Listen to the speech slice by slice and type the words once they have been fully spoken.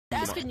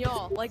asking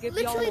y'all, like if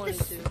y'all wanted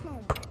to.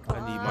 I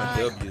need my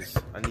W's.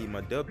 I need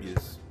my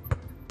W's.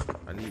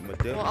 I need my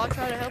W's. Well, I'll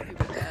try to help you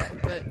with that,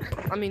 but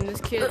I mean,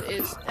 this kid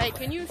is. Hey,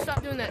 can you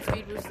stop doing that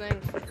speed boost thing?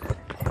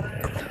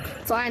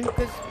 Fine,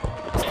 because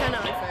it's kind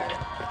of unfair.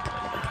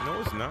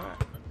 No, it's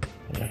not.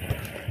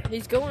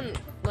 He's going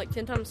like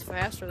 10 times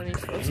faster than he's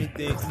supposed to.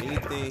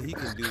 Anything he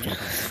can do.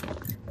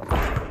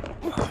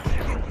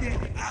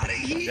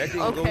 That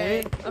didn't go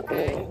in.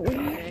 Okay.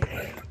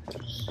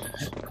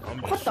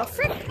 What the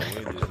frick?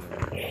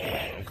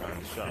 I'm kind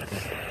of shocked.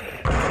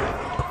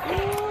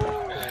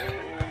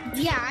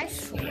 Yeah, I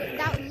swear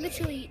that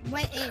literally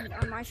went in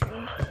on my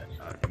screen.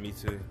 Me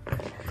too.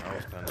 I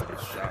was kind of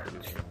just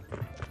shocked.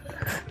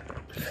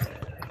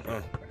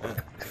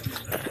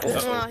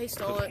 Oh, he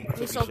stole it.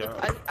 He stole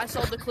the. I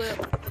sold the clip.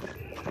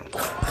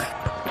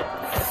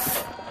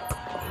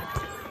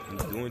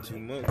 He's doing too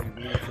much. He's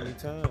losing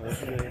time.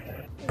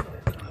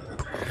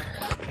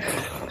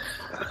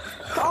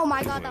 Oh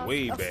my god, that was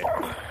way back.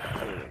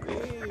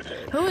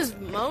 Who is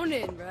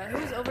moaning, bro?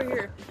 Who's over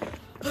here?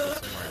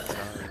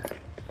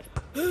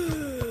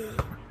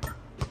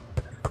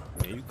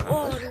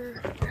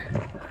 Water.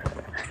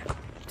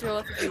 To your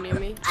left if you near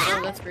me.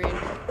 Oh, that's green.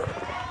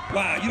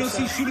 Wow, you don't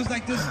see shooters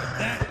like this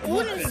that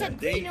often.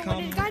 They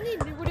come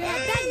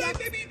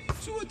maybe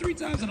 2 or 3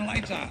 times in a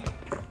lifetime.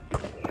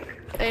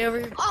 Hey, over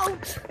here. Oh!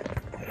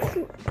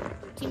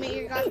 Teammate,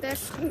 you got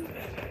this.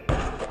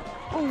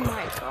 Oh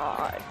my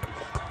god.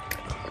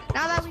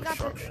 Now that we got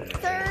the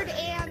third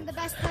and the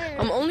best player.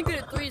 I'm only good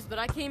at threes, but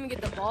I can't even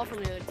get the ball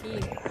from the other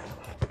team.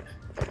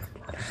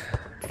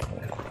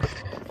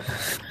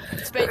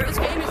 This game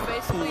is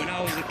basically,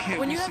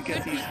 when you have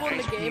good people in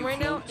the game right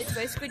now, it's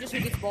basically just who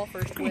gets ball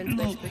first wins,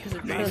 basically, because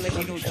it's trying to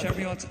make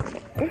cherry on top.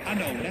 I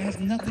know, that has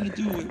nothing to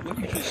do with what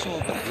you just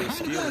saw, but it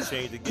still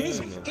changed the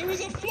game. There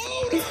was a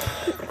float!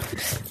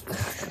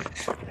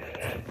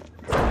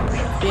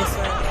 Yes,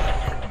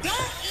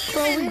 sir.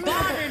 Don't even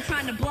bother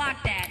trying to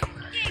block that.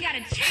 You ain't got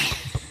a chance.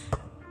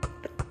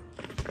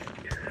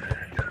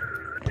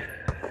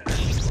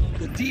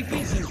 The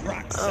defense is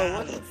rock solid. Oh,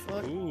 what the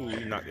fuck? Ooh,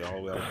 he knocked it all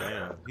the way out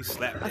down. He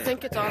slapped it. I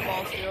think it's our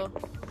ball still.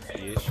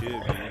 Yeah, it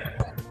should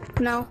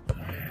be. No.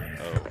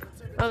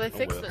 Oh, they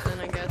fixed it then,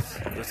 I guess.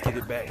 Let's get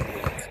it back.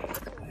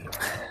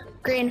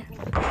 Green.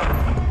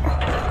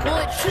 Well,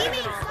 it's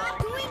Teammate, stop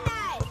doing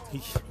that!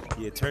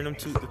 Yeah, turn them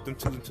two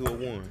into a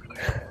 1.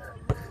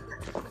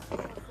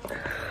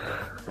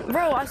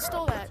 Bro, I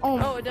stole that.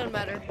 Oh, it doesn't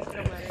matter. It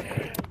doesn't matter.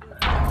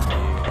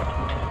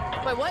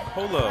 Wait, what?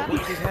 Hold up,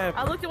 what just happened?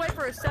 I looked away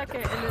for a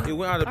second and then it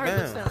went out of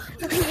bounds.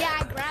 Yeah,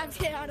 I grabbed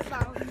it out of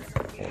bounds.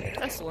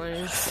 That's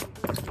lame.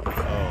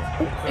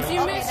 Oh. If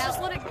you miss,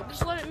 just let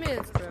it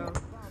miss, bro.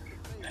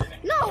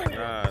 No!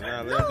 Nah,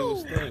 let him do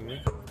his thing,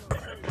 man.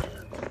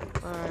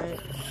 Alright.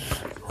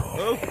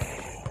 Oh.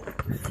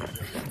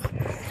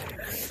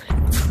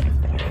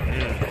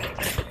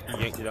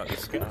 He yanked it out the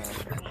sky.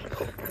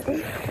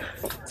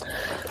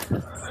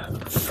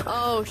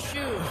 Oh,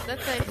 shoot.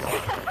 That thing.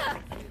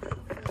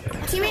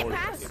 Teammate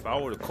pass. If I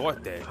would have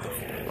caught that, though.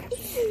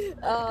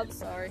 Oh, I'm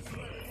sorry.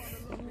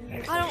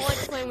 I don't like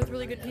playing with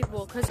really good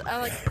people because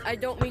I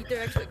don't meet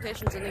their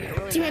expectations and they get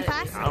really mad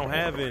at me. I don't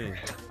have any.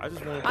 I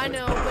just want to. I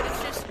know, but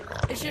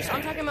it's just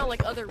I'm talking about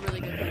like other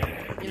really good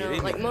people. You know,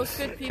 like most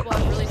good people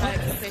have really high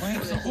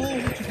expectations of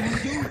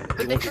it.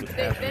 But they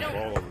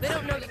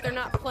don't know that they're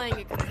not playing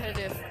a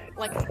competitive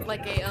like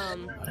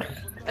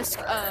a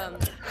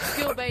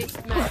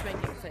skill-based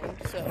matchmaking thing.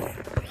 So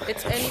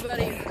it's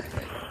anybody.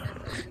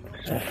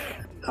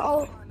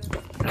 Oh.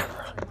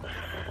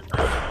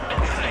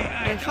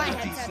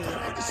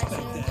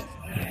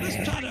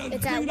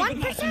 It's at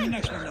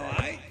 1%.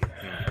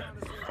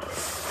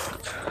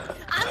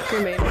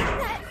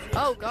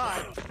 Oh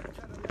God!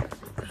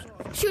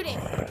 Shoot it!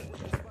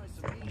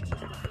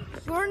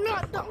 You are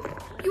not done.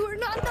 You are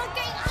not done.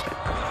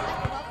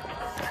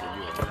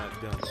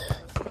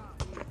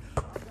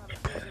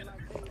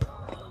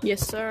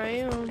 Yes, sir, I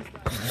am.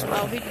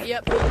 Oh,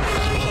 yep.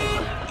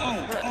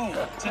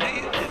 Today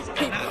is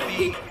gonna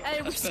be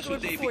a special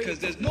day because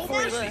there's no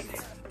mercy.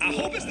 I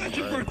hope it's not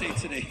your birthday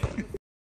today.